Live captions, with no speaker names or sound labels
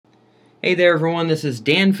Hey there, everyone. This is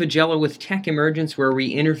Dan Faggella with Tech Emergence, where we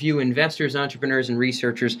interview investors, entrepreneurs, and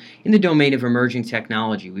researchers in the domain of emerging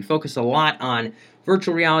technology. We focus a lot on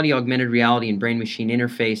virtual reality, augmented reality, and brain-machine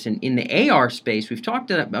interface. And in the AR space, we've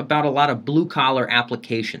talked about a lot of blue-collar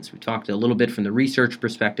applications. We talked a little bit from the research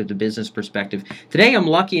perspective, the business perspective. Today, I'm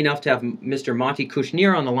lucky enough to have Mr. Monty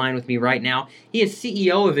Kushnir on the line with me right now. He is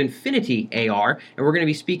CEO of Infinity AR, and we're going to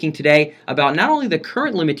be speaking today about not only the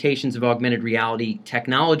current limitations of augmented reality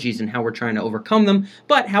technologies and how we're trying to overcome them,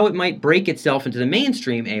 but how it might break itself into the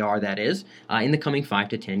mainstream AR, that is, in the coming 5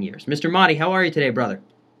 to 10 years. Mr. Monty, how are you today, brother?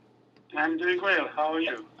 I'm doing well. How are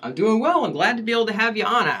you? I'm doing well. I'm glad to be able to have you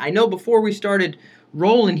on. I know before we started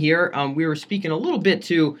rolling here, we were speaking a little bit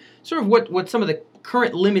to sort of what some of the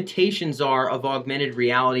current limitations are of augmented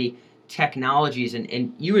reality technologies,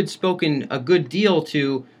 and you had spoken a good deal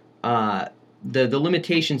to the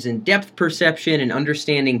limitations in depth perception and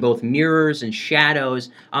understanding both mirrors and shadows.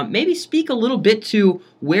 Maybe speak a little bit to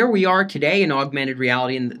where we are today in augmented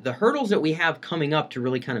reality and the hurdles that we have coming up to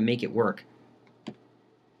really kind of make it work.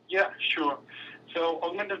 Yeah, sure. So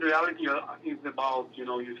augmented reality is about, you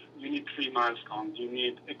need three milestones. You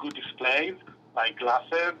need a good display, like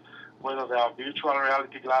glasses, whether they are virtual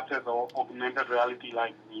reality glasses or augmented reality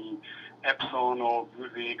like the Epson or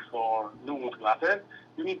Vuzix or Lumos glasses.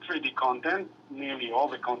 You need 3D content. Nearly all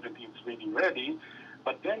the content is 3D ready.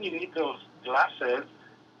 But then you need those glasses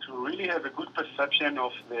to really have a good perception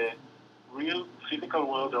of the real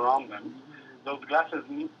physical world around them. Those glasses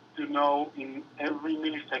need to know in every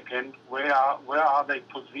millisecond where are they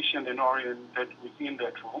positioned and oriented within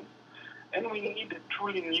that room. And we need a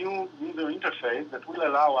truly new user interface that will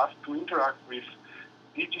allow us to interact with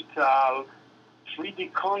digital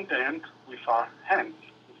 3D content with our hands.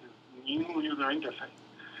 This is new user interface.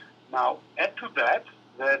 Now, add to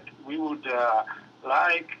that we would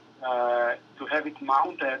like to have it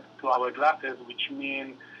mounted to our glasses, which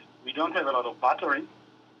means we don't have a lot of battery,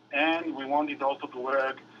 and we want it also to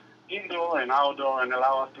work indoor and outdoor and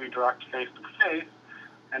allow us to interact face to face.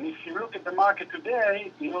 And if you look at the market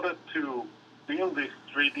today, in order to build this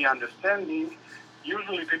 3D understanding,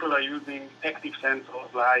 usually people are using active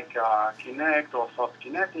sensors like Kinect or Soft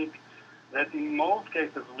Kinetic that in most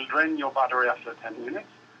cases will drain your battery after 10 minutes,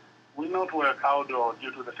 will not work outdoor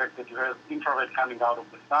due to the fact that you have infrared coming out of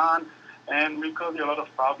the sun, and will cause you a lot of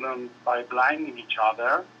problems by blinding each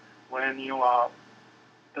other when you are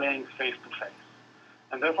playing face to face.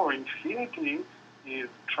 And therefore, Infinity is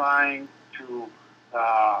trying to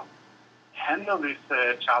handle these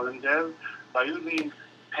challenges by using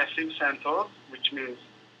passive sensors, which means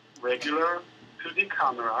regular 2D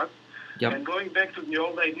cameras, and going back to the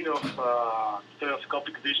old idea of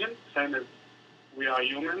stereoscopic vision, same as we are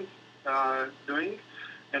humans doing,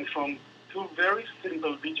 and from two very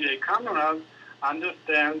simple VGA cameras,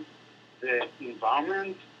 understand the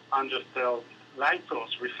environment, understand light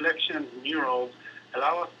source, reflections, mirrors,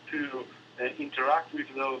 allow us to interact with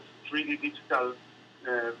those 3D digital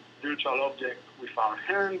virtual objects with our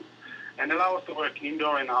hands, and allow us to work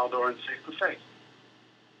indoor and outdoor and face to face.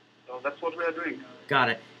 So that's what we are doing. Got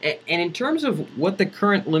it. And in terms of what the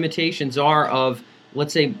current limitations are of,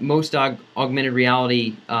 let's say, most augmented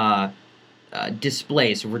reality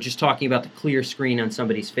displays, so we're just talking about the clear screen on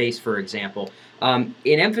somebody's face, for example. An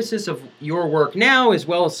emphasis of your work now, as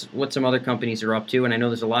well as what some other companies are up to, and I know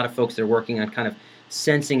there's a lot of folks that are working on kind of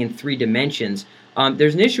sensing in 3 dimensions.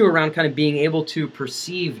 There's an issue around kind of being able to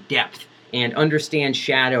perceive depth and understand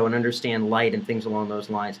shadow and understand light and things along those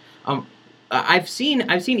lines. I've seen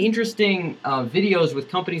interesting videos with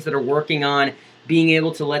companies that are working on being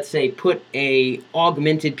able to, let's say, put a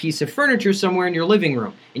augmented piece of furniture somewhere in your living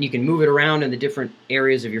room, and you can move it around in the different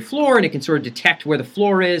areas of your floor, and it can sort of detect where the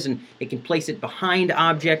floor is, and it can place it behind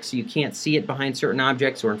objects so you can't see it behind certain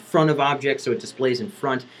objects, or in front of objects so it displays in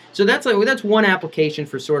front. So that's one application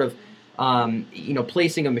for sort of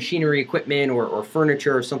placing a machinery equipment or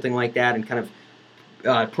furniture or something like that, and kind of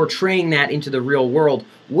portraying that into the real world.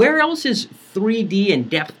 Where else is 3D and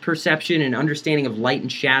depth perception and understanding of light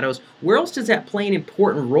and shadows, where else does that play an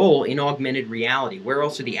important role in augmented reality? Where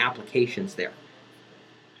else are the applications there?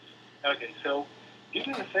 Okay, so due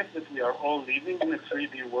to the fact that we are all living in a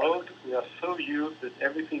 3D world, we are so used that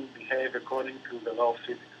everything behaves according to the law of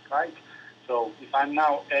physics, right? So if I'm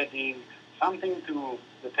now adding something to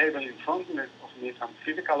the table in front of me, some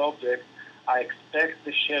physical object, I expect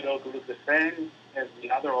the shadow to look the same as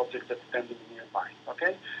the other object that's standing nearby,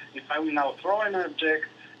 okay? If I will now throw an object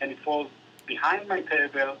and it falls behind my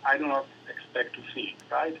table, I do not expect to see it,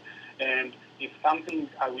 right? And if something,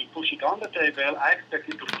 I will push it on the table, I expect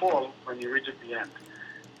it to fall when you reach at the end.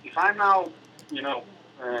 If I'm now,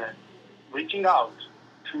 reaching out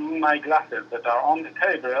to my glasses that are on the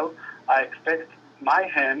table, I expect my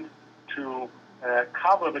hand to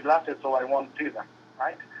cover the glasses so I won't see them,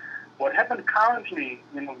 right? What happens currently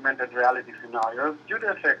in augmented reality scenarios, due to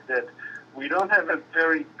the fact that we don't have a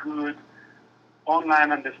very good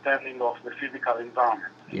online understanding of the physical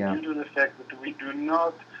environment, due to the fact that we do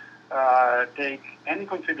not take any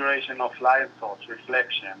consideration of light source,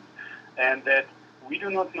 reflection, and that we do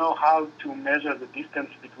not know how to measure the distance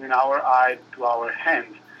between our eyes to our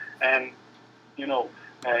hand, and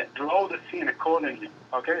draw the scene accordingly.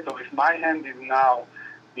 Okay, so if my hand is now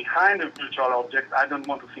behind a virtual object, I don't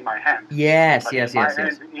want to see my hand. Yes, but yes, if my yes,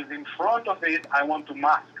 yes. hand is in front of it, I want to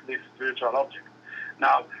mask this virtual object.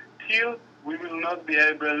 Now, till we will not be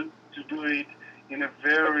able to do it in a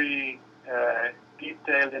very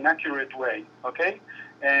detailed and accurate way, okay?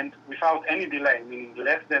 And without any delay, meaning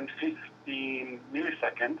less than 15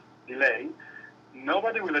 milliseconds delay,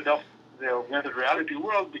 nobody will adopt the augmented reality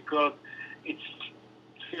world because it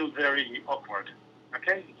feels very awkward,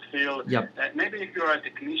 okay? It feels, maybe if you're a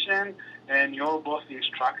technician and your boss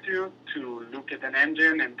instructs you to look at an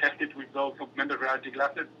engine and test it with those augmented reality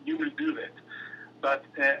glasses, you will do that. But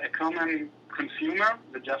a common consumer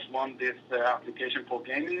that just wants this application for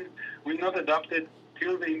gaming will not adopt it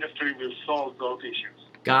till the industry will solve those issues.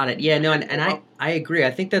 Got it. Yeah, no, and I agree.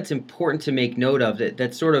 I think that's important to make note of.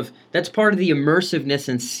 That's part of the immersiveness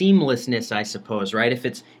and seamlessness, I suppose, right? If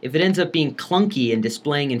it ends up being clunky and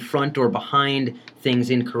displaying in front or behind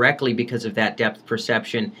things incorrectly because of that depth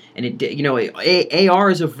perception, and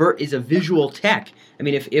AR is a visual tech. I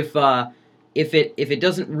mean, if it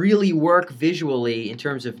doesn't really work visually in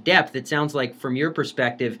terms of depth, it sounds like from your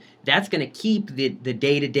perspective, that's going to keep the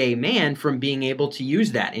day-to-day man from being able to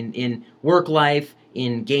use that in work life,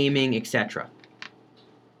 in gaming, etc.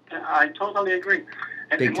 I totally agree.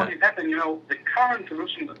 And what is happening, the current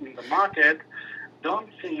solutions in the market don't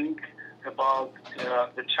think about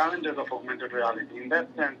the challenges of augmented reality. In that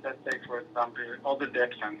sense, let's say, for example, all the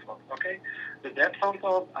depth sensors, okay? The depth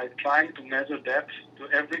sensors are trying to measure depth to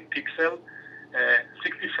every pixel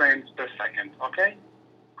 60 frames per second, okay?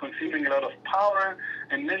 Consuming a lot of power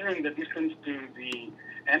and measuring the distance to the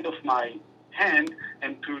end of my hand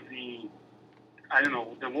and to the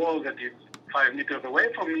wall that is 5 meters away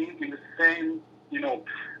from me in the same,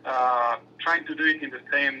 trying to do it in the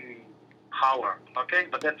same power, okay?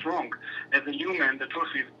 But that's wrong. As a human, the truth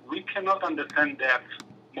is we cannot understand depth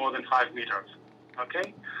more than 5 meters,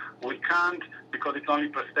 okay? We can't because it's only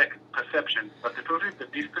perception. But the truth is the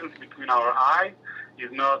distance between our eyes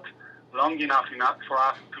is not long enough for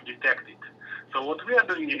us to detect it. So what we are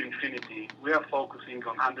doing in Infinity, we are focusing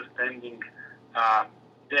on understanding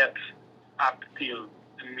depth up till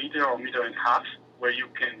a meter or meter and a half, where you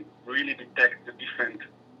can really detect the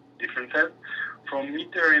differences. From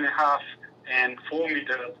meter and a half and 4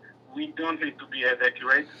 meters, we don't need to be as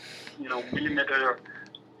accurate. Millimeter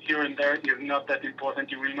here and there is not that important.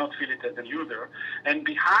 You will not feel it as a user. And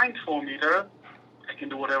behind 4 meters, I can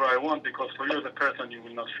do whatever I want because for you as a person, you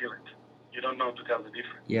will not feel it. You don't know to tell the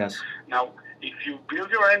difference. Yes. Now, if you build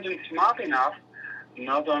your engine smart enough,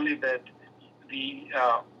 not only that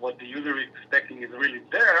what the user is expecting is really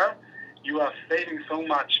there, you are saving so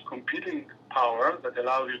much computing power that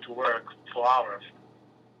allows you to work for hours.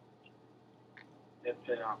 That's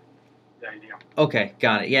the idea. Okay,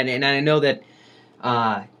 got it. Yeah, and I know that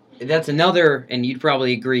that's another, and you'd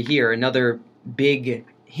probably agree here, another big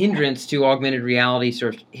hindrance to augmented reality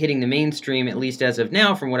sort of hitting the mainstream, at least as of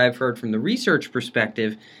now, from what I've heard from the research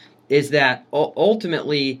perspective, is that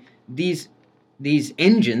ultimately these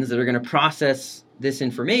engines that are going to process this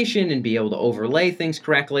information and be able to overlay things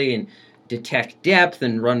correctly and detect depth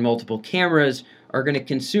and run multiple cameras are going to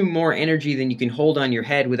consume more energy than you can hold on your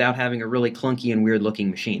head without having a really clunky and weird-looking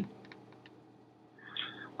machine.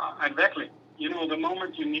 Exactly. The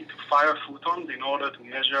moment you need to fire photons in order to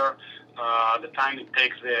measure the time it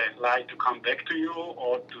takes the light to come back to you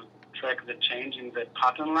or to track the change in the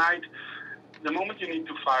pattern light, the moment you need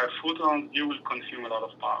to fire photons, you will consume a lot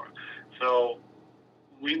of power. So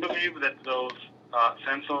we believe that those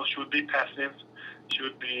sensors should be passive,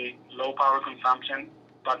 should be low power consumption,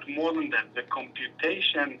 but more than that, the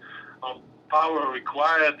computation of power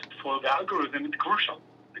required for the algorithm is crucial.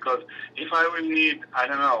 Because if I will need,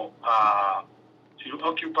 to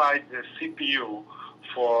occupy the CPU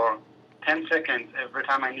for 10 seconds every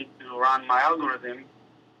time I need to run my algorithm,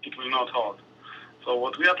 it will not hold. So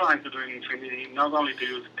what we are trying to do in Infinity, not only to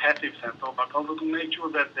use passive sensor, but also to make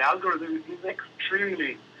sure that the algorithm is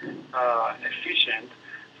extremely efficient,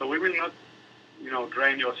 so we will not,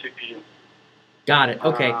 drain your CPU. Got it.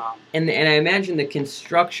 Okay. And I imagine the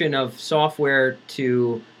construction of software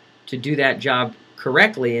to do that job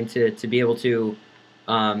correctly and to be able to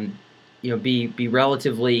um, be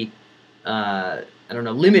relatively I don't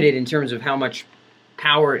know, limited in terms of how much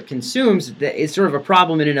power it consumes, that is sort of a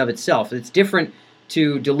problem in and of itself. It's different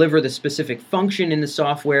to deliver the specific function in the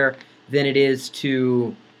software than it is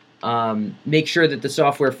to make sure that the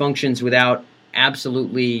software functions without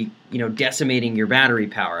absolutely, decimating your battery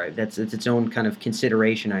power. That's it's its own kind of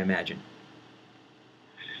consideration, I imagine.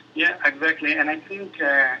 Yeah, exactly. And I think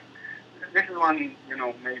this is one,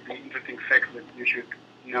 maybe interesting fact that you should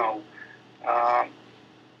know. Uh,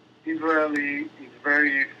 Israeli is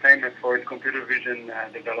very famous for its computer vision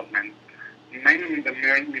development, mainly in the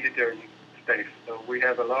military space. So we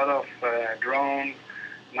have a lot of drones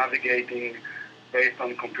navigating based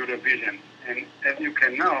on computer vision. And as you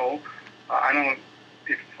can know, I don't know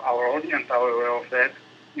if our audience are aware of that,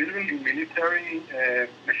 usually military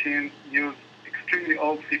machines use extremely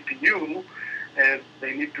old CPU as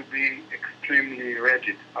they need to be extremely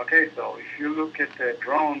rigid. Okay, so if you look at a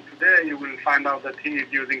drone today, you will find out that he is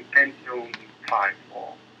using Pentium 5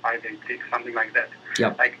 or 586, something like that,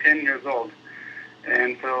 Yep. like 10 years old.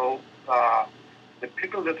 And so the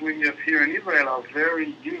people that we have here in Israel are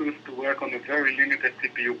very used to work on a very limited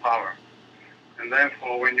CPU power. And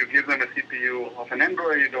therefore, when you give them a CPU of an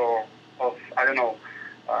Android or of, I don't know,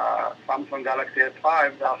 Samsung Galaxy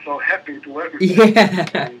S5, they are so happy to work with them. Yeah.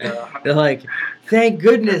 And, They're like, thank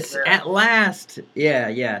goodness, yeah. at last.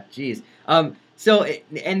 Yeah, geez. And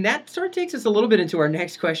that sort of takes us a little bit into our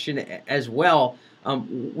next question as well.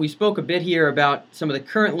 We spoke a bit here about some of the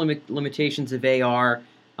current limitations of AR,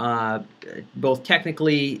 both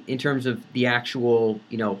technically in terms of the actual,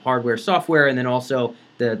 hardware, software, and then also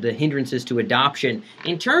the hindrances to adoption.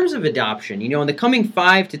 In terms of adoption, in the coming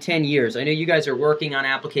 5 to 10 years, I know you guys are working on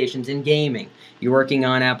applications in gaming. You're working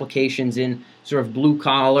on applications in sort of blue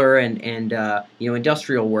collar and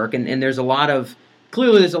industrial work, and there's a lot of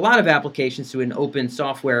applications to an open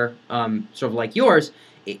software sort of like yours.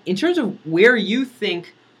 In terms of where you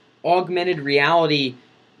think augmented reality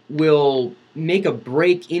will make a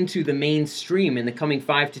break into the mainstream in the coming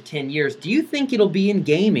 5 to 10 years, do you think it'll be in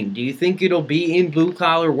gaming? Do you think it'll be in blue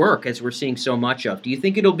collar work, as we're seeing so much of? Do you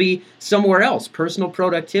think it'll be somewhere else, personal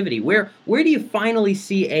productivity? Where do you finally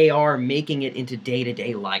see AR making it into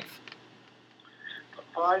day-to-day life?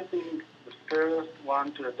 So I think the first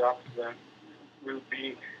one to adopt them will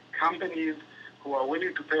be companies who are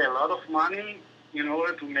willing to pay a lot of money in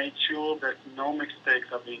order to make sure that no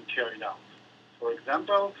mistakes are being carried out. For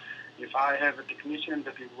example, if I have a technician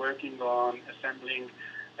that is working on assembling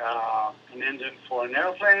an engine for an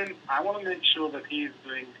airplane, I want to make sure that he is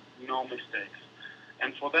doing no mistakes.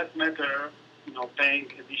 And for that matter, paying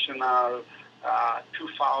additional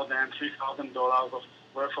 $2,000, $3,000 of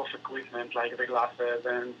worth of equipment like the glasses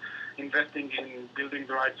and investing in building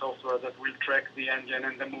the right software that will track the engine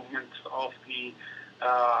and the movements of the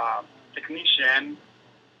technician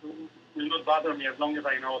will not bother me as long as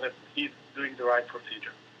I know that he's doing the right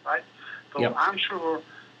procedure, right? So Yep. I'm sure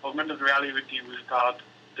augmented reality will start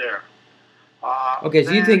there. Okay,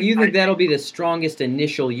 so you think that'll be the strongest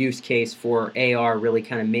initial use case for AR really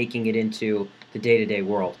kind of making it into the day-to-day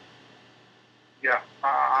world? Yeah,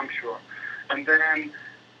 I'm sure. And then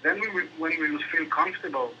when we will feel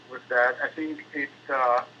comfortable with that, I think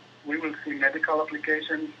we will see medical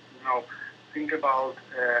applications. Think about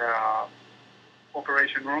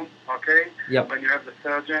operation room. Okay. Yep. When you have the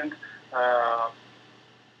surgeon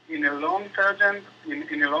in a long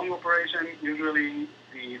operation, usually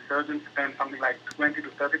the surgeon spends something like 20 to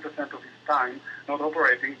 30% of his time not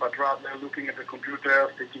operating, but rather looking at the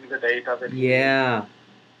computer, taking the data. Yeah.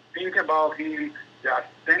 Think about him just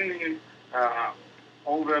standing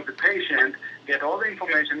over the patient, get all the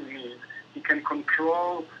information he needs. He can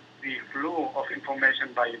control the flow of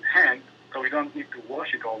information by his hand, so we don't need to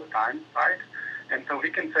wash it all the time, right? And so he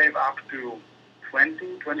can save up to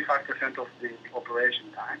 25% of the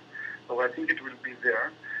operation time. So I think it will be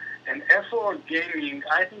there. And as for gaming,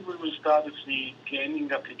 I think we will start to see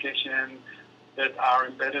gaming applications that are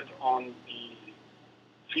embedded on the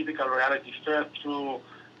physical reality first through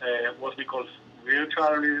what we call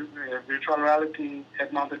virtual reality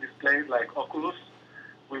head-mounted displays like Oculus.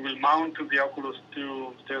 We will mount to the Oculus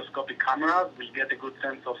 2 stereoscopic cameras. We'll get a good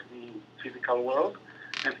sense of the physical world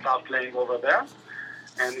and start playing over there.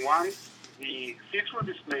 And once the see-through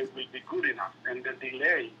displays will be good enough and the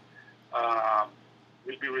delay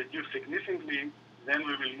will be reduced significantly, then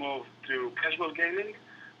we will move to casual gaming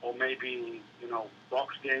or maybe,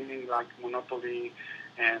 box gaming like Monopoly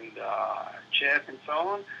and chess and so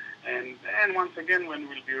on. And then once again, when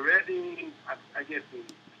we'll be ready, I guess in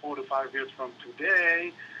 4 to 5 years from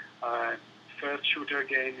today, first shooter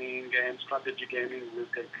gaming and strategy gaming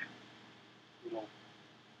will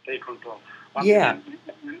take control. Once Yeah.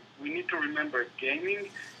 again, we need to remember gaming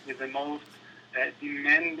is the most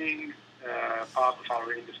demanding part of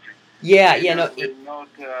our industry. Yeah, Will not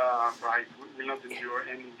will not endure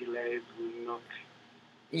any delays. Will not.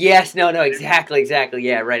 Yes, no, exactly,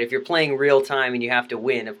 yeah, right. If you're playing real time and you have to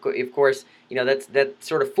win, of course, that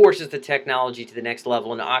sort of forces the technology to the next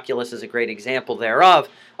level, and Oculus is a great example thereof.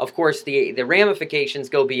 Of course, the ramifications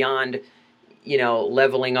go beyond,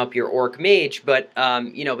 leveling up your orc mage, but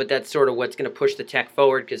but that's sort of what's going to push the tech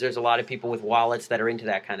forward because there's a lot of people with wallets that are into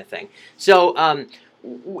that kind of thing. So,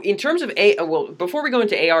 in terms of before we go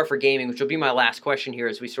into AR for gaming, which will be my last question here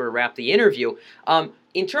as we sort of wrap the interview,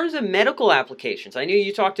 in terms of medical applications, I knew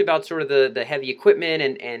you talked about sort of the heavy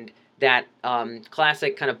equipment and that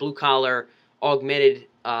classic kind of blue collar augmented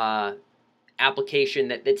application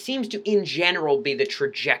that seems to in general be the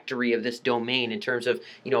trajectory of this domain in terms of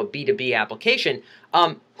a B2B application.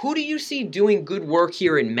 Who do you see doing good work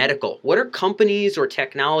here in medical? What are companies or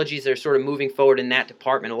technologies that are sort of moving forward in that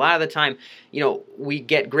department? A lot of the time, we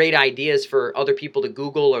get great ideas for other people to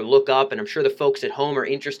Google or look up, and I'm sure the folks at home are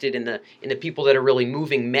interested in the people that are really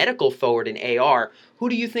moving medical forward in AR. Who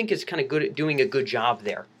do you think is kind of good at doing a good job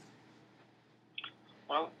there?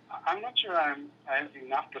 Well, I'm not sure I have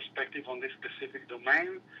enough perspective on this specific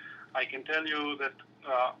domain. I can tell you that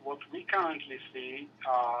what we currently see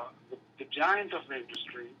are the giants of the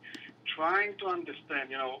industry trying to understand,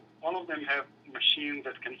 all of them have machines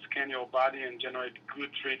that can scan your body and generate good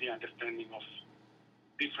 3D understanding of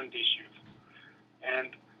different issues. And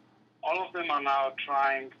all of them are now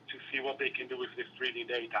trying to see what they can do with this 3D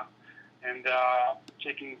data and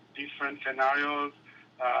checking different scenarios.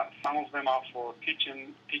 Some of them are for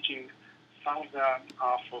teaching. Some of them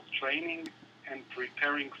are for training and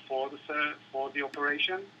preparing for the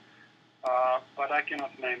operation. But I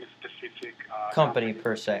cannot name a specific company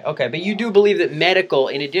per se. Okay, but you do believe that medical,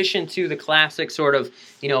 in addition to the classic sort of,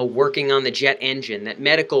 working on the jet engine, that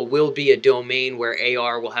medical will be a domain where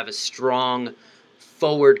AR will have a strong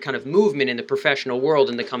forward kind of movement in the professional world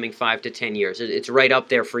in the coming 5 to 10 years. It's right up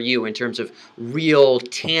there for you in terms of real,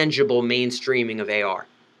 tangible mainstreaming of AR.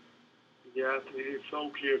 Yes, it is so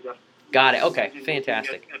clear that. Got it. Okay,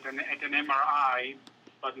 fantastic. At an MRI,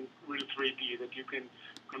 but in real 3D, that you can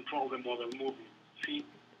control the model moving. See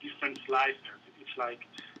different slicers. It's like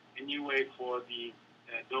a new way for the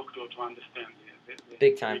doctor to understand the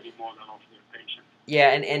big time 3D model of the patient. Yeah,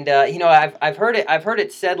 and I've heard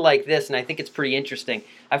it said like this, and I think it's pretty interesting.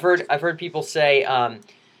 I've heard people say,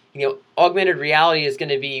 augmented reality is going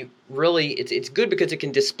to be really it's good because it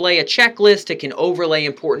can display a checklist, it can overlay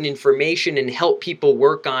important information, and help people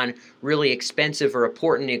work on really expensive or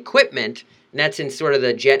important equipment. And that's in sort of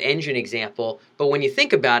the jet engine example. But when you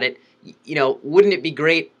think about it, wouldn't it be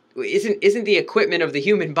great? Isn't the equipment of the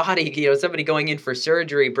human body, somebody going in for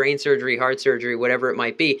surgery, brain surgery, heart surgery, whatever it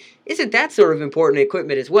might be, isn't that sort of important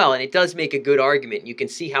equipment as well? And it does make a good argument. You can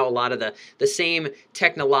see how a lot of the same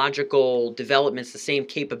technological developments, the same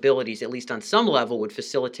capabilities, at least on some level, would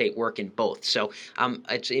facilitate work in both. So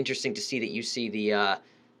it's interesting to see that you see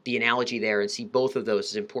the analogy there and see both of those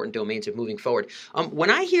as important domains of moving forward. When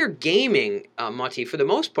I hear gaming, Mati, for the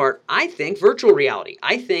most part, I think virtual reality.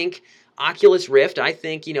 I think Oculus Rift, I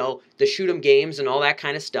think, the shoot 'em games and all that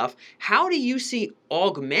kind of stuff. How do you see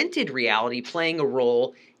augmented reality playing a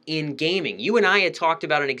role in gaming? You and I had talked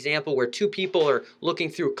about an example where two people are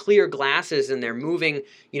looking through clear glasses and they're moving,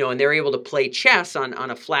 and they're able to play chess on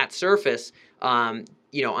a flat surface, on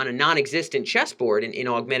a non-existent chessboard in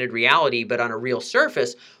augmented reality, but on a real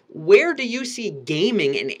surface. Where do you see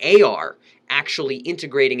gaming and AR actually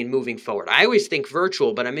integrating and moving forward? I always think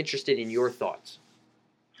virtual, but I'm interested in your thoughts.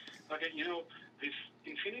 Okay, this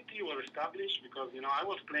infinity was established because, I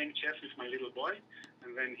was playing chess with my little boy,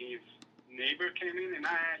 and then his neighbor came in, and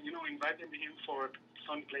I, invited him for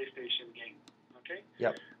some PlayStation game, okay?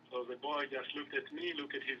 Yep. So the boy just looked at me,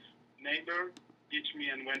 looked at his neighbor, ditched me,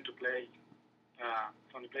 and went to play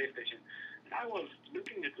on the PlayStation. And I was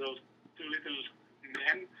looking at those two little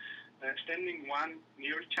men standing one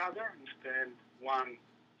near each other, and one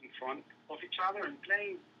in front of each other, and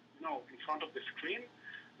playing, in front of the screen.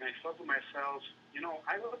 And I thought to myself,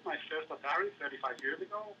 I got my first Atari 35 years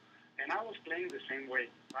ago, and I was playing the same way,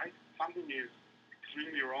 right? Something is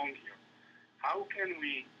extremely wrong here. How can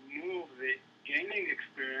we move the gaming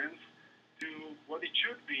experience to what it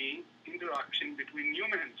should be, interaction between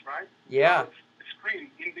humans, right? Yeah. A screen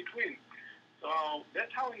in between. So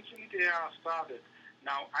that's how Infinity AR started.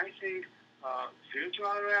 Now, I think virtual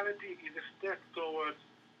reality is a step towards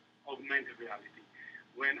augmented reality.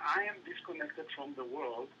 when I am disconnected from the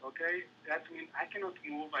world, okay, that means I cannot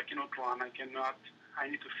move, I cannot run, I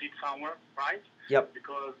need to sit somewhere, right? Yep.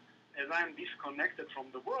 Because as I am disconnected from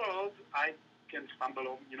the world, I can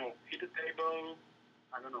stumble, hit a table,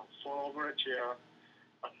 I don't know, fall over a chair.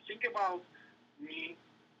 But think about me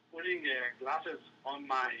putting glasses on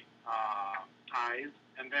my eyes,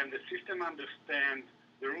 and then the system understands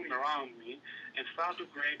the room around me and start to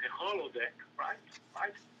create a holodeck, right?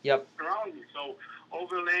 Right? Yep. Around me. So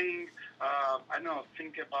overlaying, I don't know,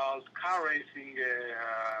 think about car racing,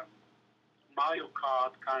 Mario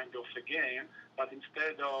Kart kind of a game, but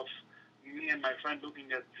instead of me and my friend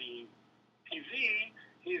looking at the TV,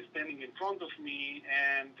 he's standing in front of me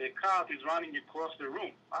and the cart is running across the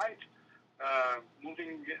room, right?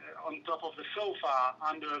 Moving on top of the sofa,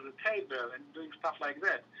 under the table, and doing stuff like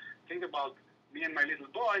that. Think about me and my little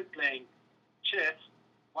boy playing chess,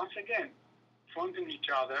 once again, fronting each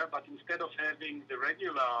other, but instead of having the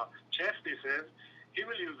regular chess pieces, he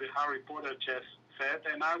will use the Harry Potter chess set,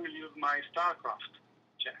 and I will use my StarCraft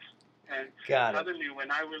chess. And suddenly, when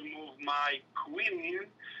I will move my queen,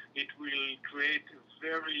 it will create a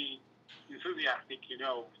very enthusiastic,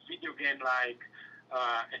 video game-like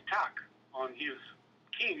attack on his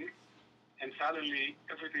king, and suddenly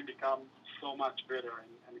everything becomes so much better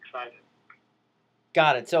and exciting.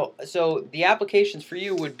 Got it. So the applications for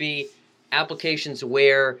you would be applications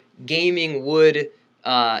where gaming would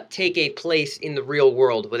take a place in the real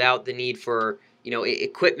world without the need for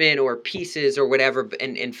equipment or pieces or whatever,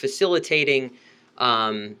 and facilitating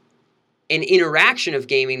an interaction of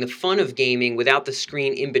gaming, the fun of gaming without the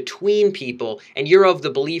screen in between people. And you're of the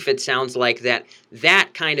belief, it sounds like,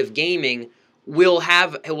 that kind of gaming will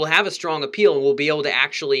have a strong appeal and will be able to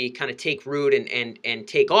actually kind of take root and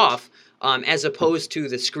take off, as opposed to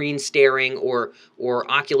the screen staring or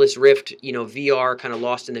Oculus Rift, VR, kind of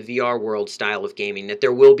lost in the VR world style of gaming, that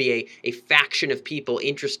there will be a faction of people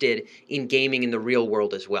interested in gaming in the real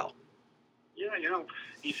world as well. Yeah,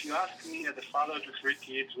 if you ask me as a father to 3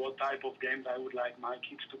 kids what type of games I would like my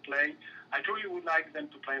kids to play, I truly would like them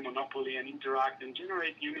to play Monopoly and interact and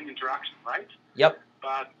generate human interaction, right? Yep.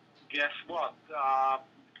 But guess what?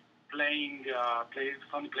 Playing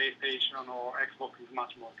Sony PlayStation or Xbox is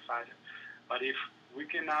much more exciting. But if we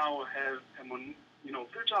can now have a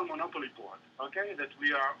virtual Monopoly board, okay, that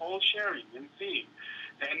we are all sharing and seeing,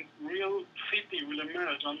 and real city will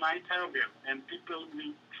emerge on night terrain, and people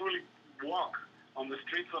will truly walk on the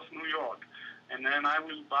streets of New York, and then I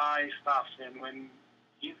will buy stuff, and when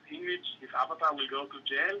his avatar will go to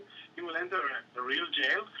jail, he will enter a real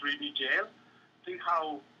jail, 3D jail. Think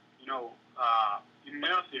how,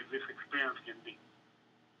 immersive this experience can be.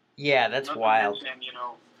 Yeah, that's wild.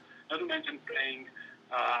 Not to mention playing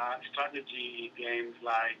strategy games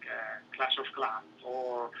like Clash of Clans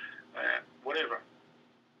or whatever.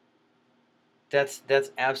 That's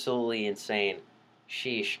absolutely insane.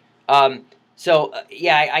 Sheesh. I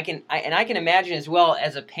can imagine as well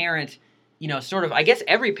as a parent, sort of, I guess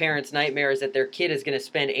every parent's nightmare is that their kid is going to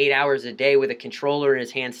spend 8 hours a day with a controller in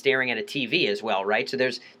his hand staring at a TV as well, right? So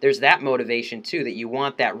there's that motivation too, that you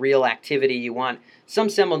want that real activity, you want some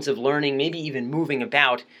semblance of learning, maybe even moving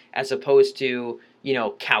about, as opposed to,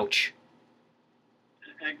 couch.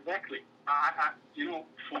 Exactly.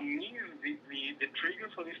 For me, the trigger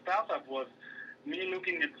for this startup was me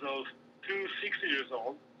looking at those 2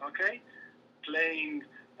 6-year-olds, okay, playing,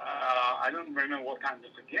 I don't remember what kind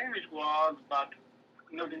of a game it was, but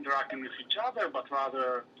not interacting with each other, but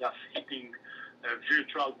rather just hitting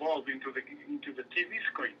virtual balls into the TV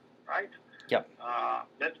screen, right? Yep.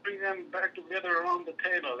 Let's bring them back together around the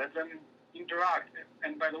table. Let them interact.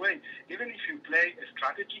 And by the way, even if you play a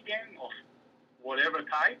strategy game of whatever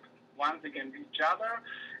type, once against each other,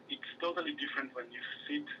 it's totally different when you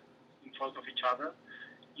sit in front of each other.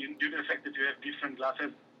 Due to the fact that you have different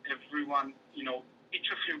glasses, everyone, each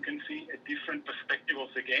of you can see a different perspective of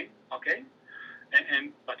the game, okay?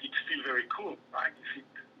 But it's still very cool, right? You sit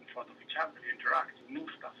in front of each other, you interact, you move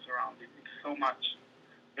stuff around. It's so much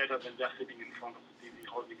better than just sitting in front of the TV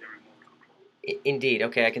holding a remote control. Indeed.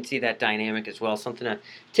 Okay, I can see that dynamic as well. Something to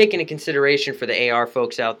take into consideration for the AR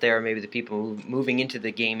folks out there, maybe the people moving into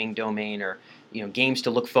the gaming domain, or games to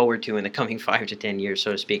look forward to in the coming 5 to 10 years,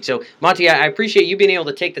 so to speak. So, Monty, I appreciate you being able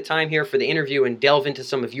to take the time here for the interview and delve into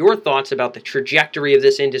some of your thoughts about the trajectory of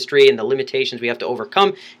this industry and the limitations we have to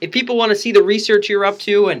overcome. If people want to see the research you're up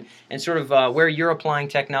to and sort of where you're applying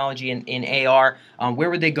technology in AR, where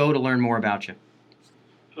would they go to learn more about you?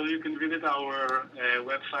 So you can visit our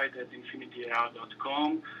website at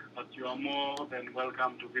infinityar.com, but you are more than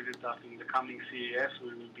welcome to visit us in the coming CES.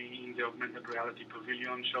 We will be in the Augmented Reality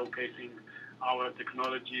Pavilion showcasing our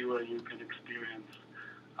technology, where you can experience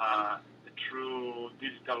a true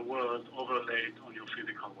digital world overlaid on your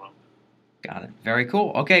physical world. Got it. Very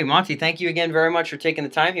cool. Okay, Monty, thank you again very much for taking the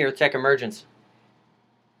time here at Tech Emergence.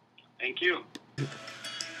 Thank you.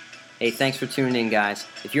 Hey, thanks for tuning in, guys.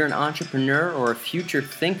 If you're an entrepreneur or a future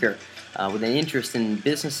thinker with an interest in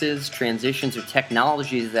businesses, transitions, or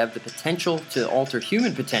technologies that have the potential to alter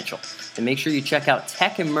human potential, then make sure you check out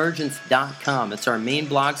techemergence.com. It's our main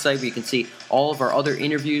blog site where you can see all of our other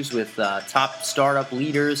interviews with top startup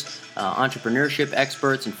leaders, entrepreneurship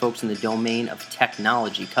experts, and folks in the domain of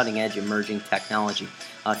technology, cutting-edge emerging technology.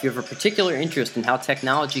 If you have a particular interest in how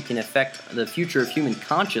technology can affect the future of human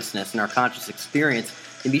consciousness and our conscious experience,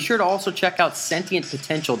 then be sure to also check out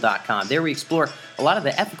sentientpotential.com. There we explore a lot of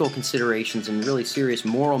the ethical considerations and really serious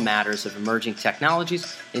moral matters of emerging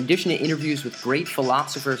technologies, in addition to interviews with great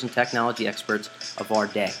philosophers and technology experts of our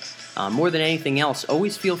day. More than anything else,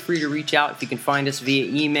 always feel free to reach out. If you can find us via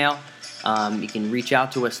email, you can reach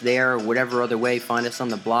out to us there or whatever other way. Find us on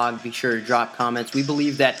the blog. Be sure to drop comments. We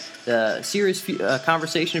believe that the serious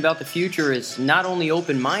conversation about the future is not only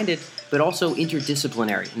open-minded, but also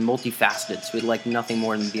interdisciplinary and multifaceted. So we'd like nothing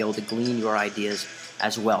more than to be able to glean your ideas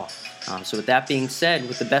as well. So with that being said,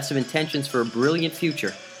 with the best of intentions for a brilliant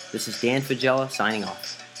future, this is Dan Faggella signing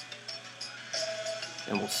off.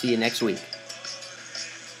 And we'll see you next week.